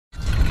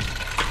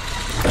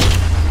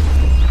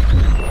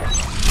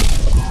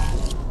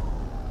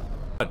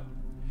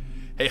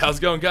Hey, how's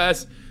it going,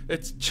 guys?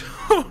 It's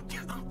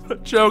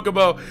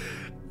Chocobo,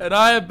 and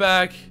I am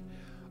back.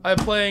 I'm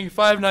playing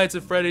Five Nights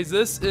at Freddy's.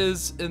 This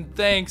is in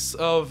thanks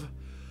of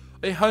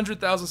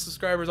 100,000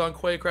 subscribers on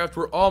Quakecraft.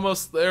 We're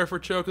almost there for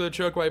Choco the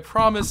Choco. I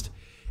promised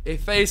a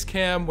face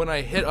cam when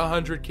I hit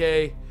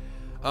 100K.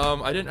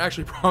 I didn't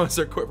actually promise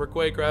a quit for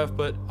Quakecraft,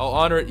 but I'll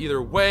honor it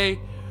either way.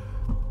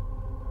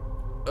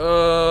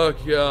 Oh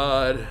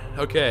god.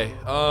 Okay.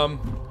 I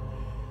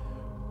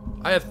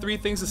have 3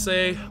 things to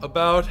say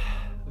about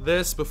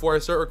this before I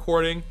start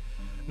recording.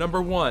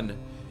 Number 1,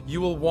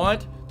 you will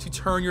want to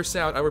turn your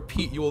sound. I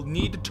repeat, you will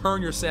need to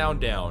turn your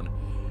sound down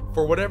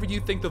for whatever you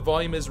think the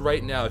volume is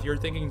right now. If you're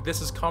thinking this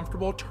is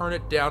comfortable, turn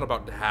it down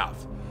about to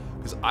half,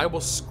 because I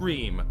will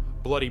scream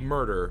bloody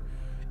murder.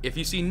 If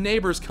you see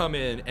neighbors come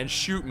in and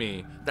shoot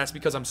me, that's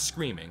because I'm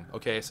screaming.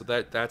 Okay, so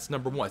that's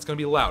number 1. It's gonna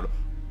be loud.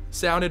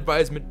 Sound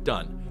advisement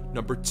done.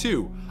 Number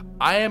 2,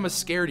 I am a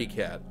scaredy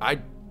cat. I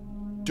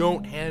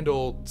don't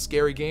handle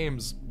scary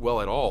games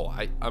well at all.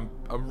 I'm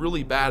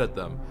really bad at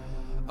them.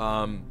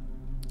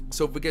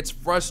 So if it gets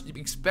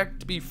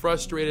expect to be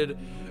frustrated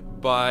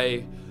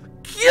by,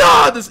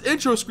 God, this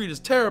intro screen is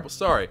terrible.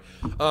 Sorry.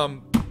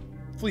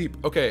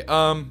 Fleep. Okay.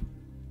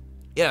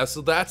 Yeah.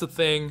 So that's a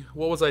thing.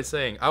 What was I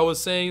saying? I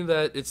was saying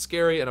that it's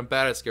scary and I'm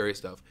bad at scary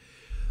stuff.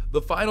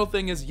 The final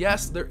thing is,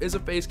 yes, there is a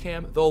face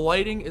cam. The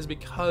lighting is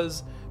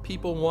because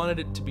people wanted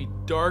it to be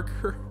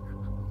darker.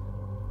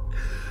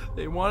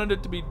 They wanted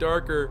it to be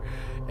darker,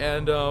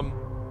 and oh,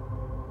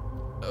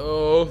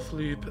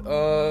 Fleep.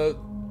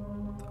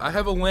 I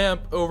have a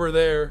lamp over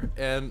there,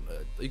 and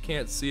you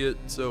can't see it,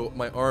 so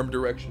my arm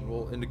direction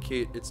will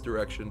indicate its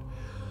direction.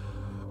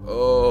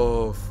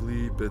 Oh,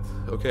 Fleep it.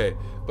 Okay,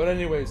 but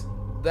anyways,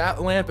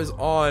 that lamp is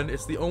on.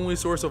 It's the only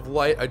source of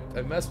light. I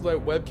messed with my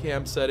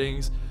webcam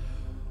settings.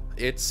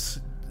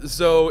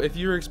 So if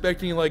you're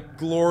expecting like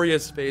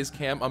glorious face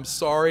cam, I'm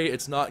sorry,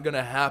 it's not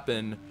gonna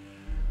happen.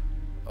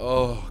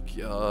 Oh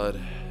god.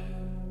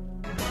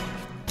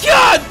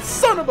 God,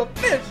 son of a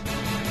bitch!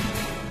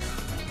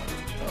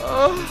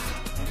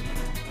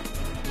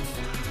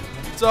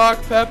 Doc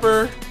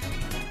Pepper,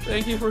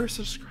 thank you for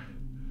subscribing.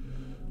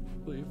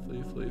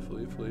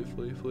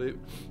 Fleep.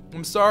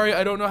 I'm sorry,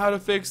 I don't know how to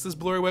fix this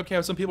blurry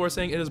webcam. Some people are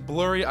saying it is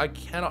blurry. I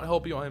cannot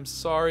help you. I am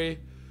sorry.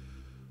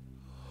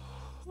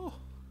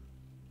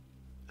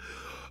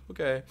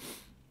 Okay.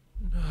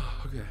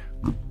 Okay.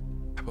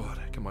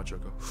 Come on,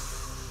 Choco.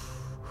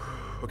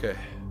 Okay.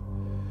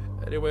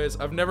 Anyways,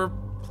 I've never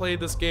played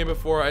this game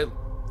before.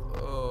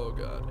 Oh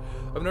god.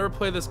 I've never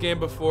played this game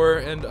before,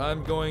 and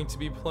I'm going to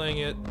be playing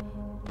it.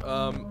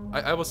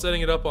 I was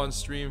setting it up on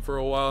stream for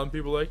a while, and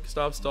people were like,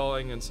 stop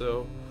stalling, and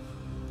so.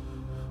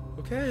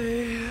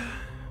 Okay.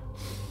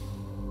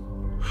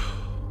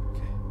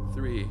 Okay.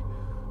 3,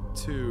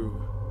 2,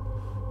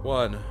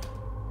 1.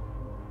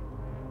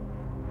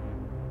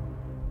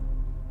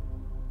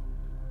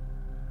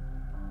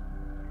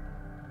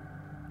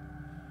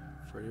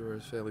 Freddy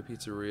vs. Family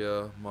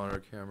Pizzeria,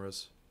 monitor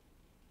cameras.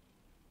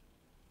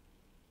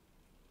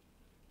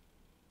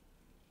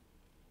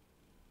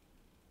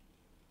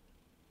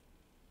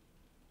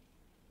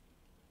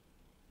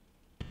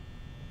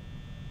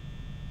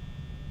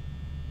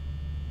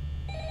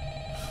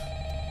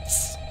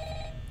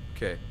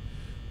 Okay.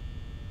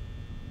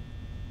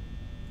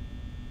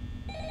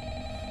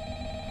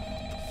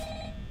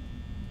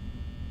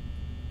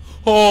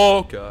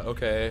 Oh god,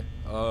 okay.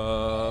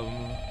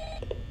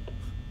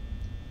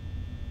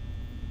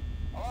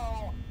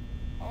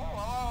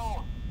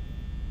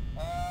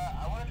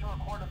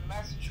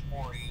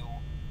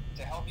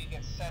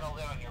 Settled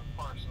in on your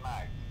first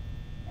night.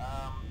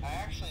 I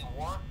actually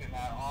worked in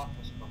that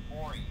office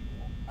before you.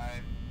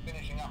 I'm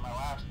finishing up my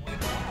last week.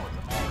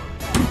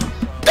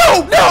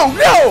 No!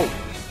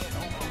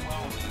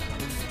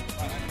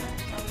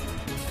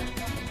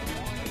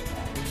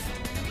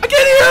 I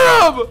can't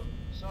hear him!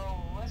 So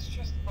let's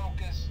just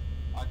focus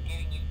on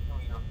getting you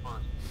through your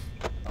first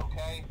week,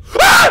 okay?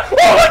 Ah!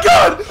 Oh my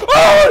god!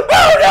 Oh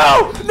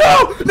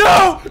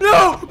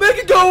no! Make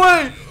it go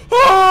away!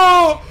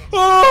 Oh!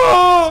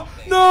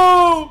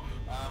 No!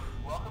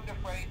 Welcome to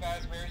Freddy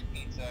Fazbear's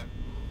Pizza,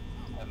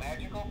 a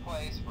magical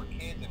place for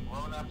kids and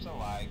grown-ups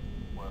alike,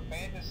 where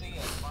fantasy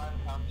and fun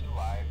come to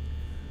life.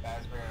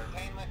 Fazbear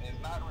Entertainment is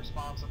not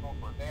responsible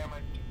for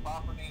damage to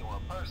property or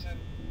person.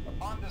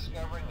 Upon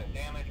discovering that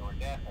damage or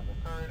death has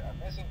occurred, a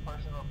missing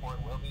person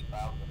report will be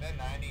filed within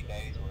 90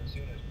 days or as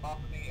soon as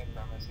property and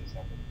premises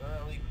have been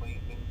thoroughly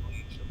cleaned and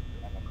bleached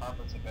and the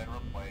carpets have been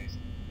replaced.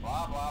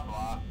 Blah, blah,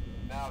 blah.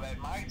 Now, that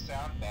might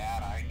sound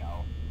bad, I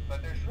know,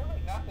 but there's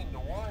really nothing to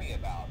worry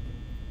about.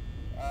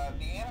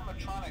 The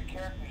animatronic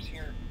characters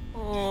here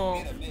do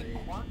get a bit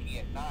quirky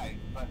at night,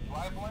 but do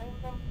I blame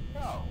them?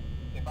 No.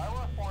 If I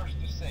were forced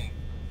to sing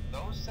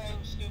those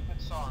same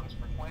stupid songs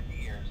for 20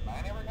 years and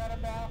I never got a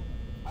bath,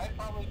 I'd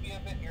probably be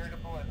a bit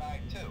irritable at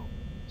night too.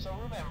 So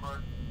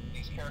remember,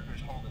 these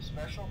characters hold a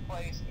special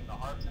place in the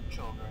hearts of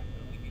children,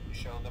 and we need to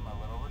show them a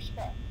little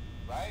respect,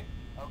 right?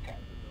 Okay.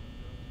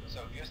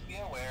 So just be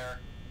aware,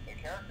 the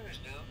characters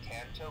do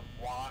tend to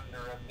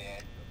wander a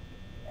bit.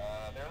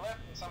 They're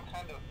left in some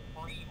kind of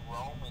free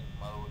roaming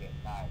mode at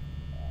night.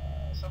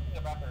 Something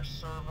about their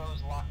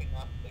servos locking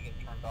up if they get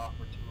turned off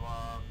for too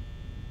long.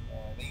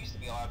 They used to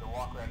be allowed to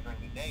walk around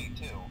during the day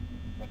too,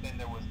 but then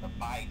there was the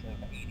bite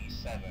of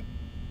 87.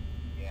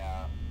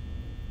 Yeah,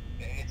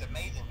 it's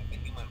amazing that the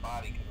human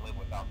body can live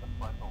without the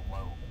frontal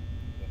lobe,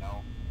 you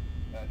know?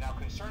 Now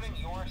concerning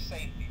your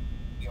safety,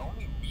 the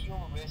only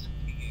real risk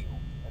to you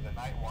as a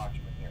night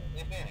watchman here,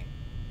 if any,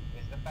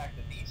 is the fact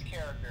that these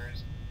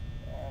characters,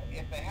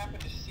 if they happen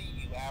to see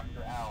you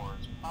after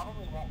hours,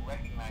 probably won't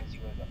recognize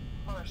you as a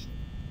person.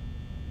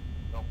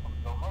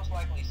 They'll most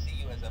likely see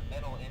you as a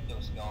metal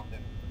endoskeleton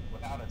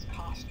without its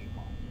costume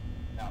on.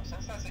 Now,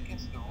 since that's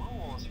against the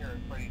rules here at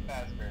Freddy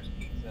Fazbear's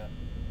Pizza,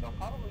 they'll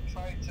probably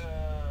try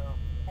to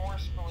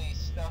forcefully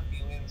stuff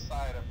you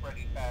inside a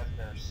Freddy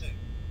Fazbear suit.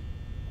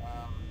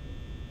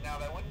 Now,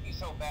 that wouldn't be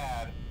so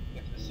bad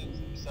if the suits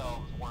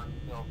themselves weren't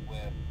filled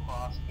with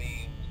cross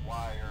beams,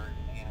 wires,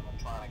 and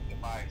animatronic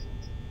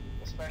devices,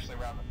 especially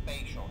around the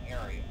facial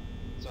area.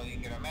 So you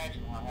can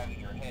imagine how having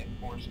your head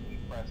forcibly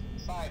pressed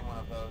inside one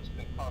of those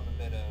could cause a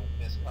bit of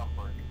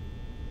discomfort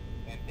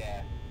and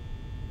death.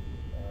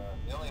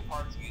 The only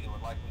parts of you that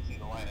would likely see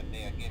the light of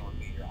day again would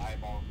be your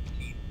eyeballs and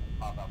teeth that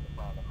pop out the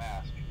front of the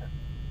mask.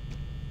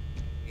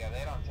 Yeah,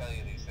 they don't tell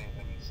you these things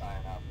when you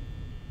sign up.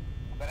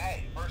 But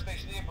hey, first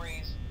station of the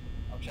breeze.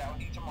 I'll chat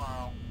with you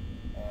tomorrow.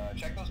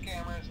 Check those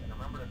cameras and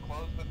remember to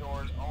close the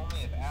doors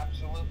only if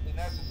absolutely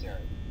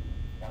necessary.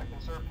 Gotta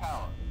conserve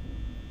power.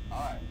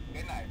 Alright,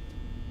 good night.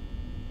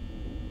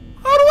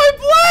 How do I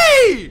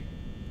play?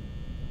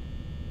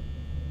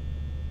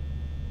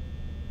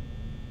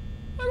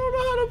 I don't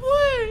know how to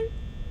play.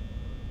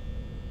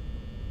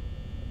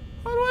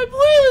 How do I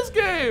play this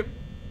game?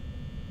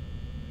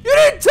 You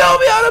didn't tell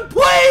me how to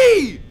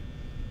play!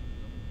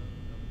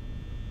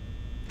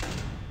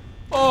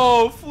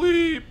 Oh,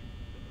 Fleep.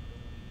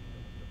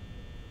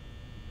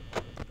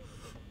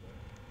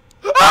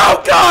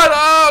 Oh, God!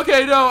 Oh,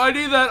 okay, no, I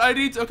need that. I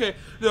need to, okay.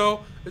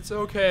 No, it's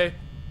okay.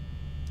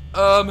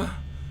 I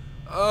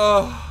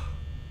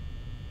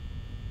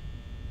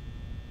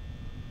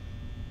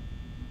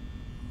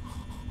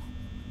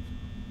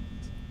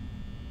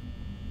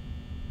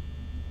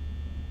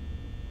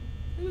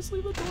just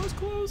leave the doors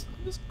closed?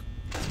 I'm just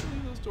gonna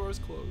leave those doors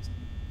closed.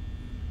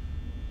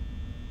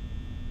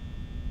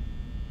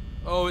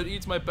 Oh, it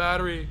eats my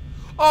battery.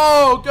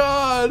 Oh,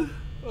 God!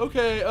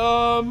 Okay,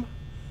 I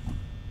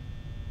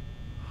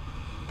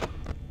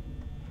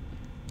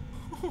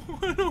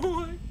don't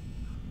like...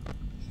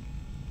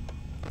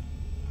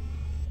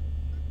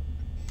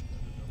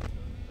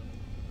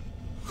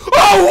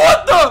 Oh,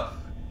 what the?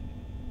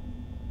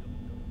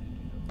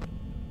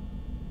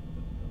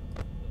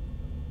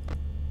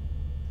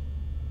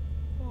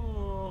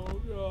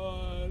 Oh,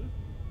 God.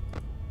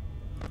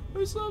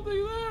 There's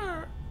something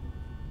there.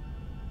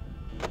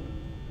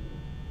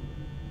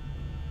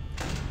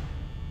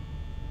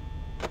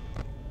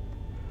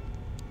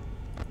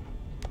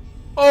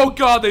 Oh,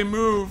 God, they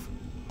move.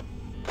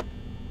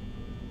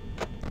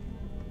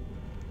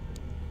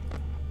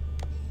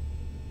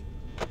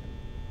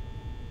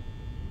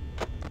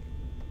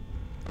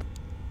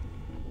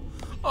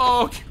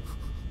 Oh, okay.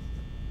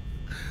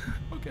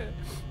 Okay.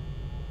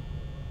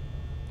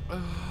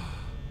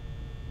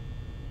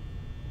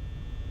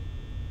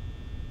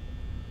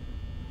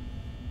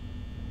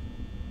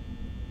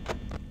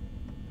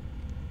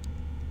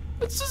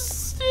 It's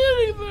just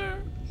standing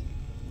there.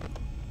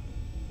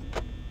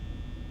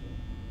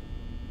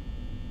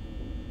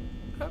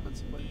 What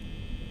happens when...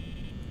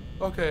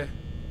 Okay.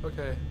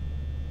 Okay.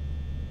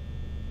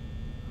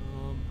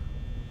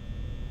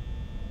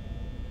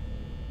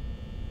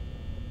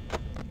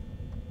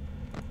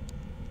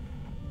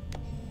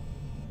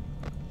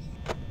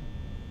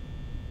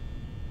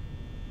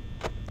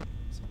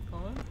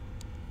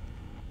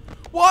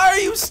 Why are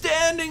you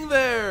standing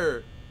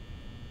there?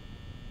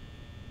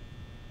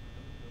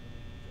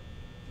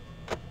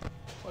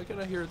 Why can't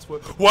I hear its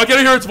voice? Why can't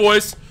I hear its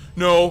voice?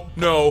 No,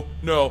 no,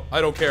 no.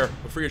 I don't care.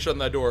 I'm freaking shutting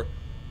that door.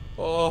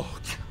 Oh.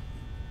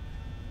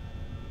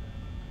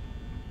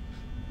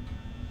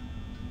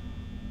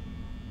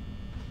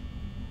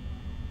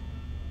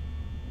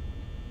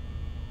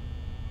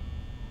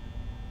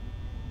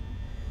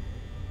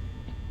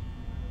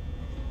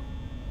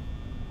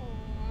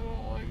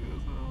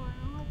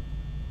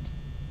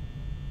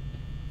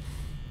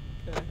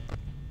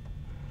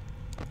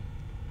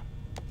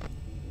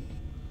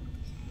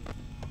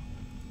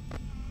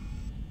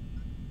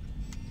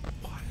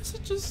 Is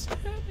it just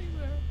standing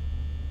there?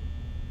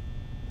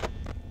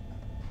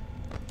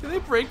 Can they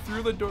break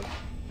through the door?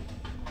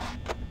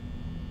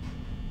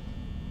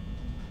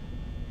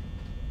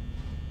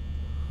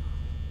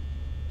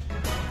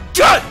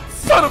 God!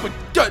 Son of a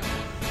gun!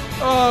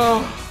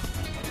 Oh.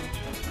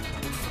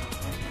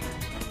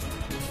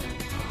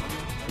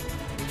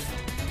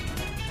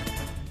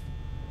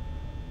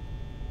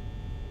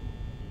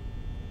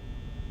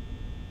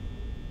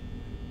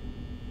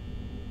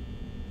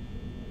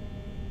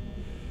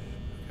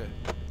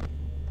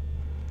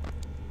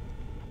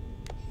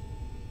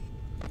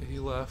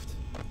 left.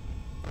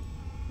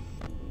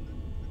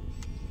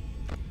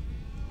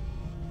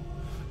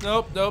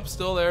 Nope, nope,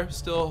 still there.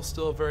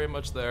 Still very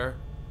much there.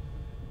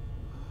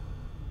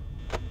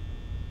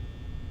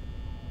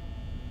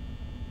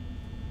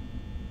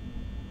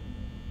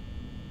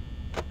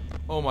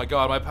 Oh my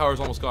god, my power's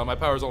almost gone. My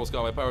power's almost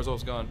gone. My power's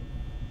almost gone.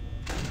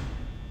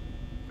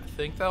 I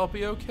think that'll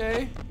be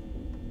okay.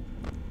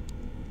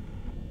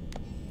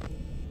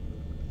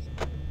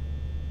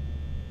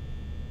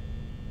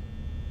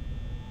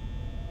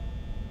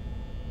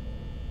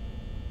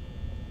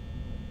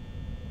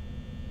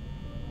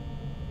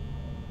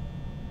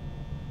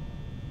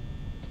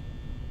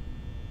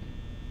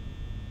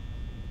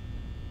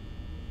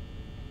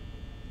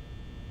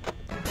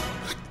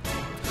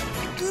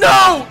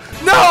 No!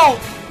 No!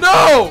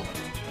 No!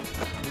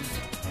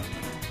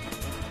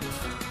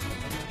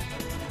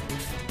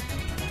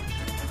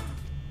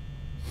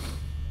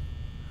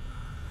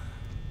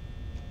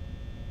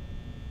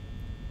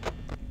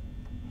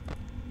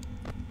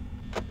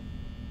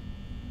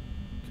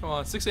 Come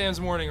on, 6 a.m. 's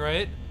morning,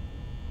 right?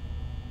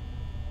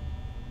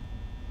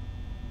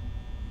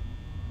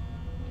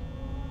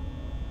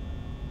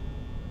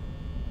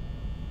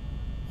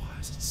 Why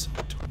is it so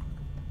dark?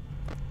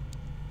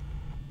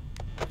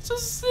 It's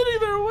just sitting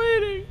there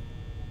waiting.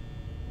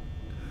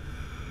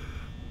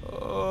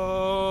 Oh.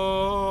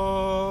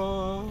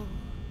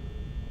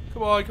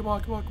 Come on, come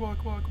on, come on, come on,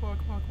 come on, come on,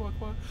 come on, come on,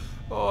 come on.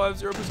 Oh, I have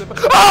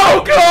 0%.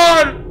 Oh,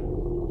 God!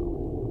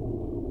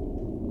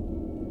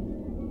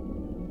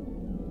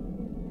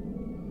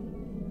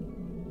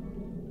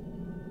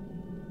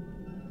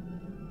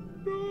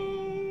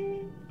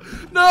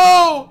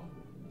 No!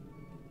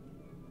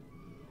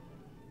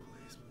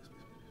 Please, please,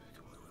 please, please.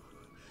 Come on, come on,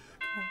 come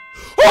on.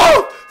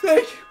 Oh!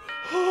 Thank you!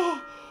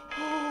 Oh!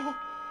 Oh!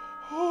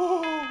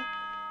 Oh!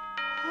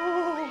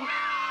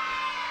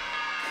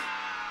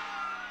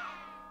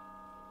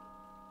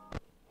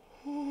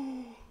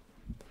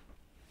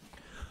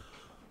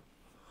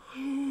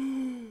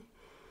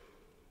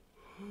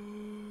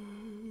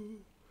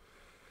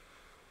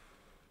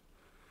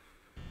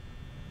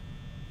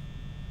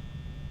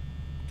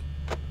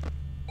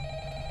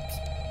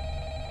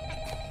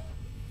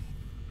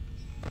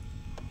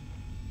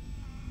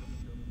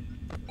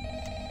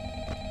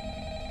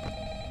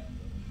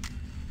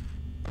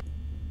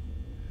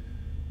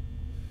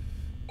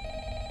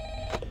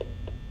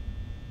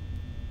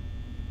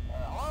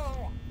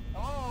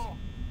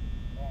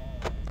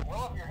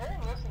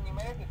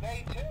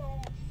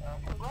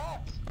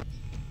 Congrats!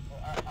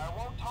 I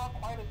won't talk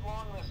quite as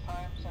long this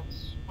time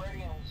since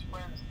Freddy and his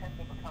friends tend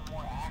to become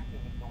more active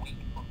as the week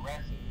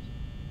progresses.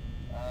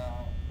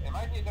 It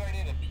might be a good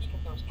idea to peek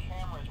at those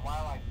cameras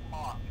while I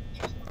talk,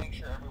 just to make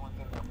sure everyone's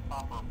in their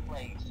proper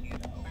place, you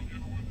know.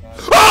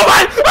 Oh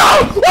my!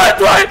 Oh! What?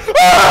 What?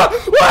 Ah!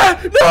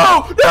 What?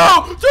 No!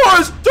 No!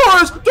 Doors!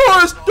 Doors!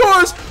 Doors!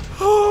 Doors!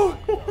 Oh!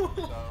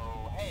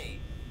 So, hey,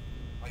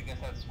 I guess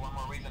that's one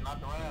more reason not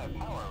to run out of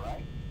power,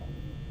 right?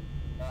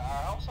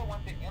 I also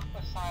want to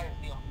emphasize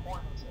the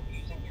importance of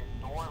using your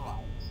door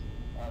lights.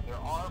 There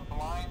are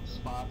blind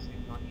spots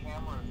in your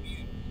camera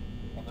view,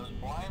 and those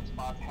blind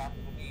spots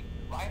happen to be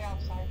right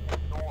outside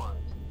your doors.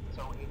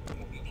 So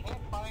if you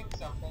can't find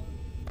something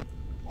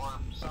or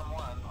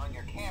someone on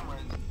your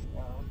cameras,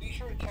 be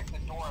sure to check the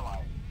door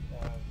light.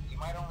 You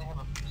might only have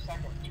a few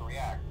seconds to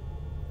react.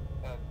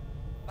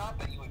 Not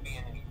that you would be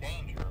in any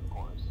danger, of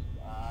course.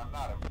 I'm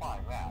not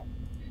implying that.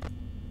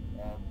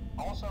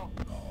 Also,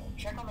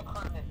 check on the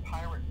curtain in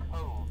Pirate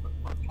Cove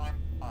from time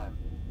to time.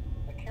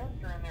 The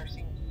character in there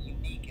seems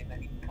unique in that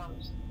he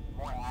becomes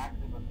more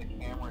active if the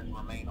cameras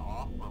remain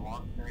off for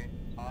long periods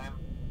of time.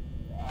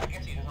 I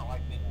guess he doesn't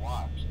like being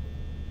watched.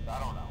 I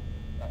don't know.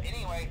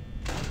 Anyway,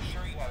 I'm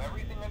sure you have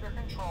everything under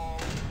control.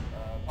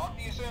 Talk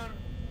to you soon.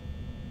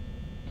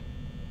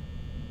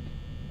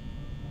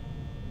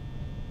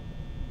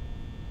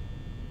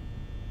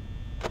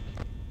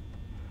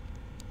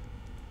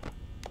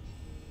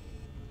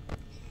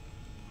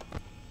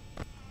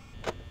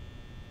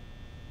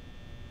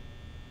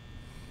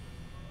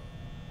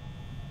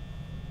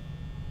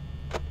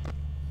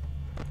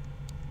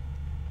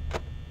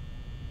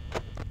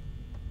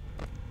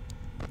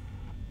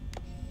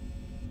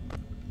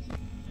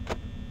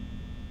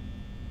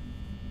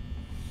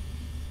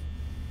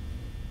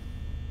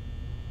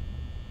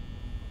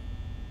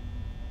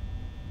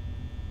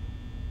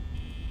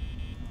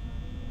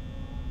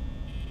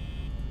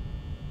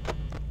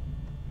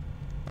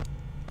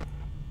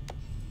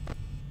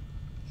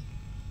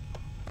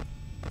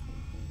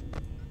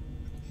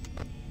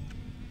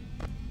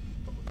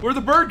 Where'd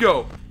the bird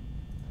go?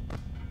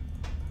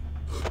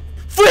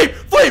 Fleep!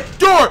 Fleep!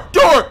 Door!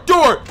 Door!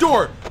 Door!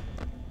 Door!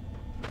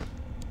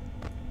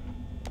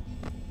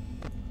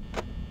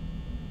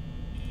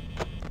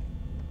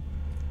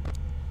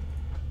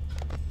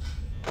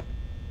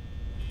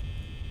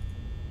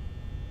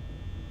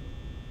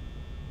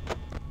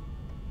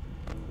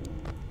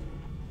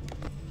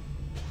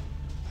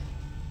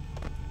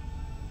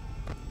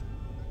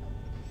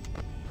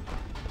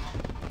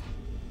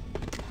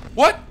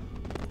 What?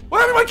 What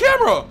happened to my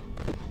camera?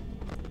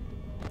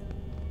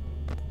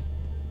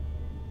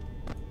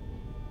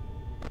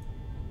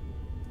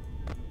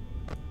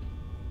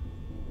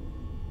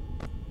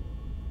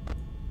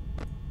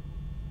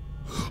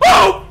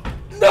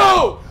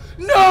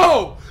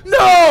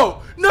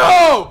 No!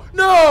 No!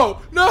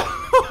 No! No!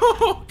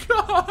 Oh,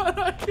 God,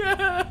 I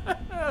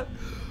can't.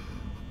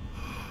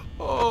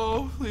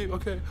 Oh, leave.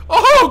 Okay.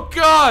 Oh,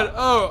 God!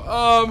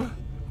 Oh,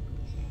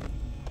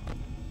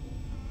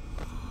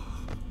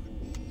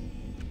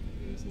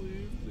 please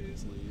leave.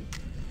 Please leave.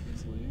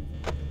 Please leave.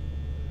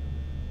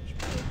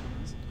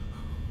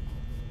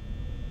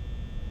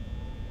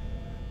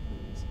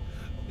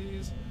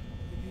 Please.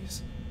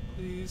 Please.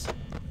 Please.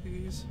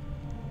 Please.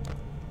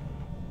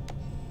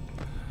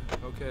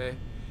 Okay.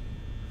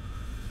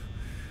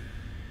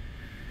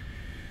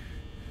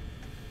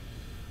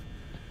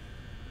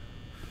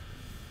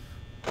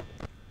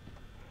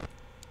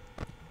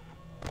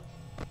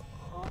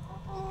 Oh!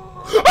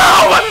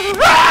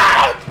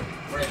 Ah!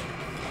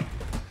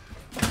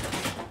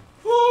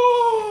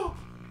 Oh!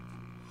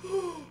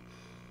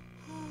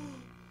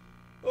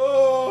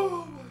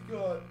 Oh my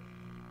God.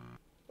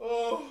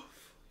 Oh.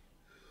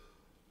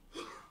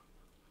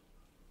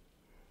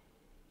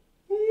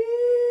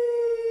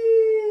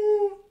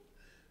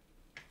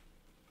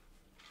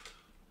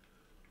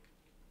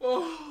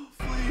 Oh,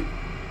 sleep.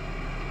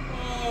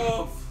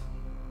 Oh.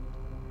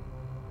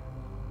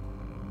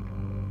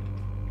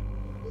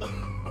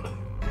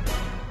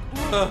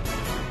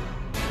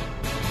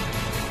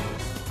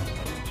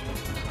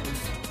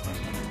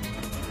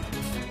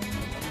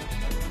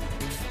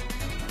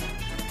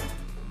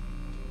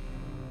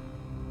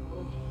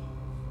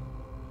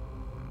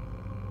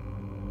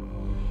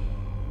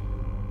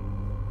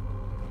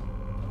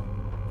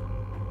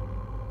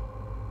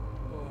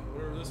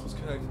 Whatever this was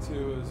connected to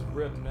is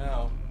ripped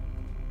now.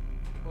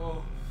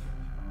 Oh.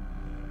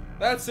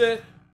 That's it.